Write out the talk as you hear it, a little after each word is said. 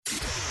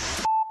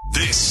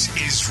This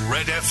is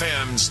Red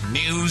FM's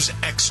News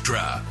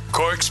Extra,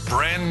 Cork's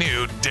brand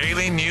new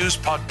daily news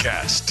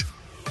podcast.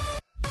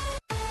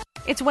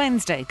 It's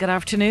Wednesday. Good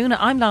afternoon.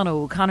 I'm Lana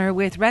O'Connor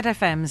with Red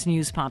FM's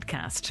News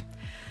Podcast.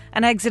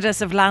 An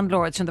exodus of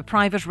landlords from the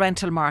private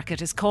rental market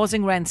is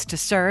causing rents to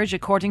surge,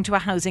 according to a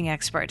housing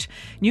expert.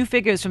 New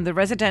figures from the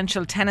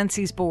Residential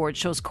Tenancies Board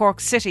shows Cork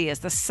City as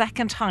the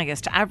second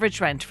highest average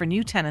rent for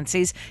new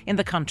tenancies in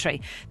the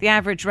country. The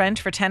average rent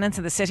for tenants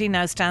in the city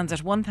now stands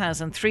at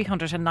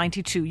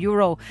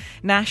 €1,392.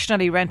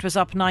 Nationally, rent was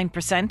up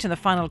 9% in the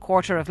final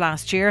quarter of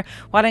last year,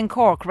 while in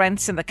Cork,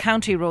 rents in the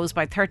county rose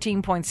by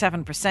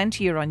 13.7%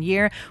 year on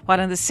year, while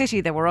in the city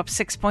they were up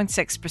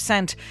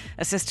 6.6%.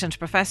 Assistant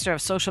Professor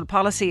of Social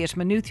Policy at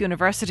Maynooth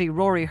University,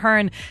 Rory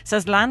Hearn,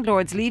 says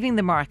landlords leaving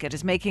the market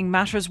is making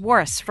matters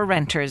worse for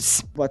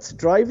renters. What's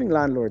driving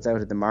landlords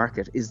out of the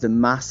market is the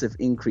massive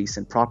increase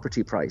in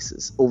property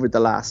prices over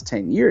the last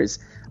 10 years.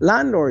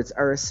 Landlords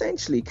are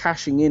essentially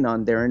cashing in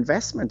on their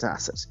investment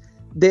asset.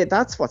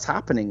 That's what's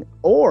happening.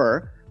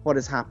 Or what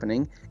is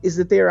happening is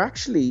that they're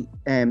actually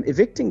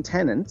evicting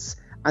tenants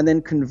and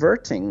then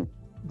converting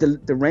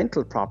the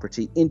rental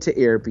property into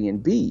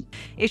Airbnb.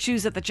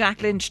 Issues at the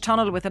Jack Lynch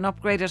Tunnel with an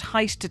upgraded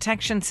height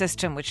detection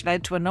system, which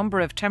led to a number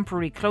of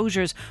temporary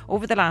closures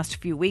over the last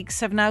few weeks,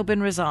 have now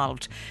been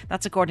resolved.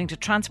 That's according to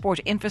Transport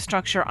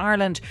Infrastructure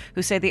Ireland,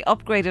 who say the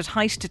upgraded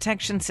height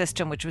detection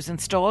system, which was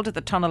installed at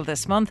the tunnel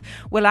this month,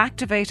 will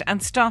activate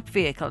and stop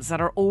vehicles that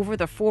are over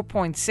the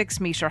 4.6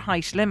 metre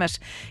height limit.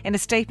 In a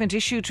statement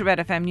issued to Red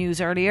FM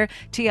News earlier,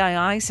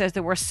 TII says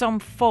there were some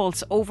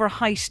false over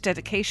height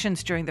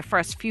dedications during the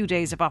first few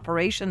days of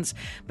operation,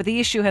 but the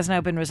issue has now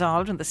been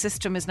resolved and the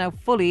system is now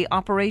fully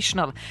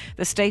operational.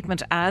 The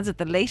statement adds that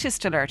the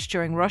latest alert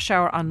during rush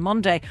hour on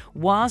Monday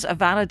was a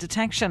valid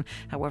detection.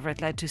 However,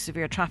 it led to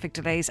severe traffic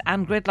delays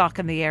and gridlock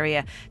in the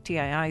area.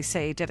 TII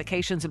say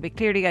dedications will be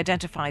clearly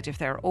identified if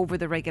they're over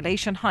the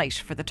regulation height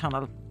for the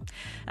tunnel.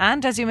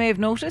 And as you may have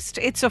noticed,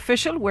 it's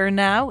official, we're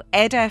now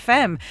Ed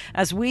FM,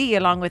 as we,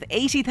 along with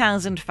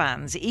 80,000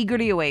 fans,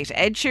 eagerly await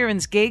Ed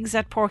Sheeran's gigs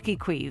at Porky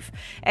Queeve.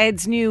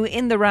 Ed's new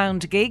In The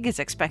Round gig is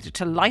expected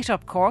to light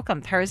up Cork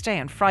on Thursday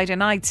and Friday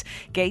nights.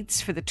 Gates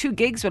for the two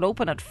gigs will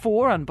open at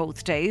 4 on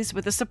both days,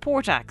 with the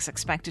support acts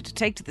expected to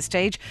take to the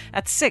stage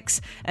at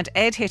 6 and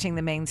Ed hitting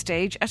the main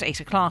stage at 8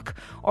 o'clock.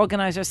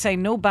 Organisers say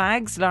no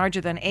bags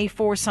larger than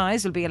A4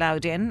 size will be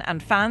allowed in,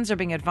 and fans are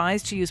being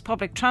advised to use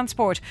public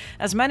transport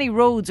as many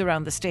roads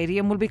around the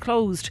stadium will be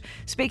closed.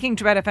 Speaking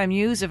to Red FM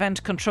News,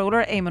 event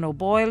controller Eamon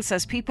O'Boyle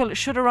says people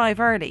should arrive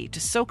early to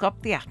soak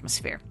up the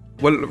atmosphere.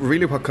 Well,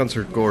 really what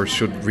concert goers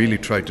should really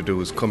try to do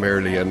is come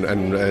early and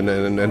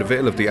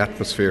avail of the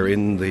atmosphere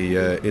in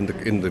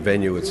the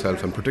venue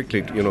itself, and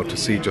particularly, to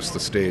see just the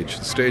stage.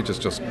 The stage is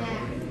just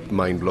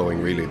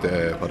mind-blowing, really,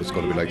 what it's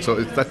going to be like. So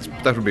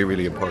that would be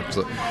really important.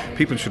 So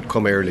people should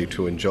come early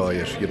to enjoy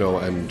it,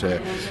 and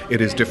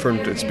it is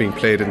different. It's being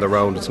played in the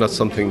round. It's not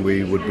something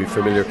we would be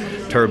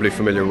terribly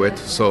familiar with.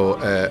 So,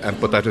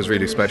 but that is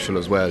really special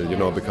as well,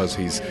 because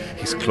he's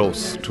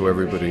close to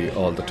everybody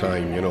all the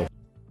time,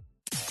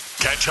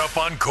 Catch up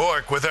on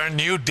Cork with our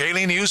new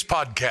daily news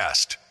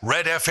podcast,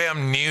 Red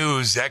FM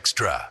News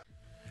Extra.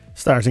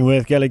 Starting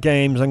with Gaelic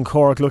Games and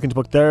Cork looking to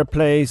book their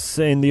place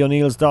in the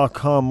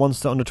O'Neills.com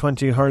Munster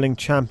Under-20 Hurling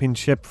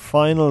Championship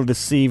final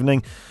this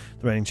evening.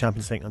 The reigning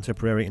champions taking on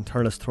Tipperary, and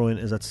Hurlers throw-in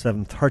is at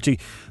 7:30.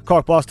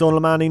 Cork boss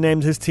Donald Manny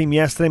named his team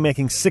yesterday,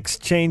 making 6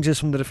 changes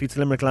from the defeat to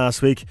Limerick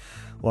last week.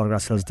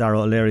 Watergrass Hill's Darragh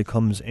O'Leary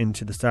comes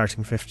into the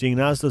starting 15,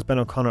 as does Ben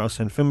O'Connor of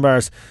St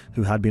Finbarrs,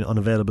 who had been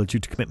unavailable due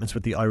to commitments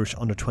with the Irish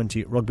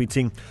Under-20 rugby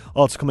team.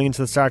 Also coming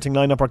into the starting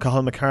lineup are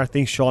Cathal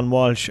McCarthy, Sean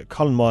Walsh,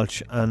 Colin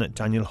Walsh and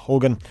Daniel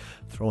Hogan.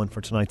 Throw-in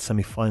for tonight's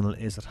semi-final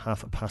is at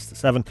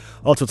 7:30.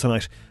 Also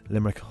tonight,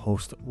 Limerick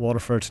host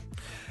Waterford.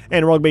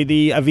 In rugby,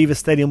 the Aviva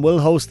Stadium will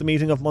host the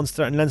meeting of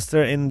Munster and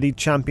Leinster in the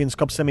Champions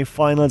Cup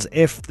semi-finals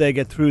if they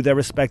get through their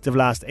respective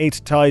last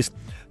 8 ties.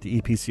 The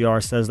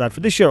EPCR says that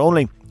for this year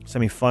only,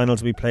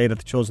 semi-finals will be played at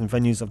the chosen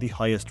venues of the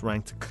highest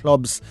ranked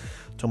clubs.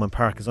 Thomond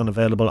Park is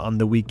unavailable on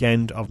the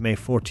weekend of May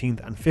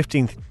 14th and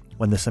 15th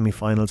when the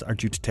semi-finals are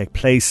due to take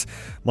place.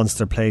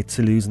 Munster play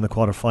Toulouse in the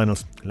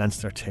quarter-finals.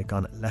 Leinster take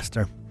on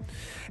Leicester.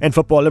 In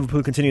football,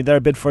 Liverpool continued their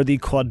bid for the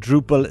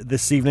quadruple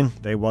this evening.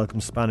 They welcome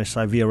Spanish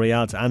side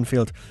Villarreal to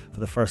Anfield for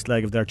the first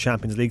leg of their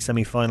Champions League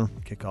semi-final.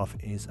 Kick-off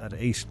is at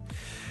 8.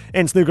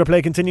 In snooker,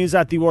 play continues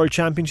at the World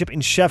Championship in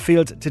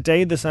Sheffield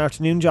today. This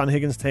afternoon, John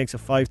Higgins takes a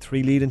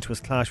 5-3 lead into his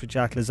clash with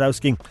Jack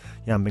Lazowski.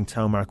 Yan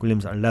Bingtao and Mark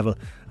Williams are level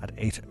at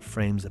 8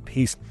 frames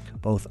apiece.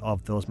 Both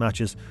of those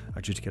matches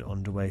are due to get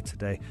underway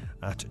today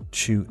at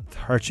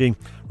 2:30.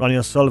 Ronnie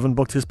O'Sullivan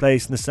booked his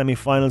place in the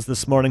semi-finals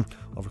this morning,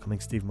 overcoming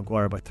Steve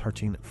Maguire by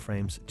 13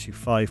 frames to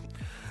 5.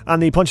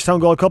 And the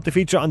Punchestown Gold Cup, the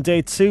feature on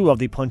day 2 of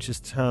the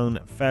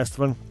Punchestown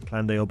Festival.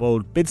 Clanday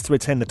O'Bold bids to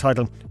retain the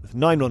title with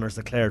 9 runners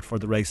declared for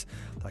the race.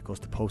 That goes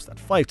to post at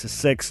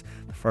 5-6.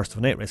 The first of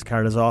an 8 race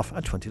card is off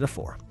at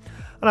 20-4.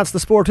 And that's the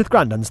sport with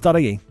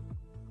Grandans.ie.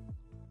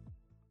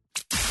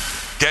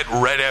 Get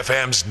Red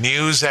FM's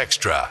News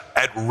Extra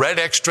at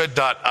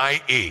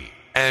redextra.ie.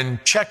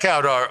 and check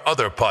out our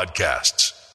other podcasts.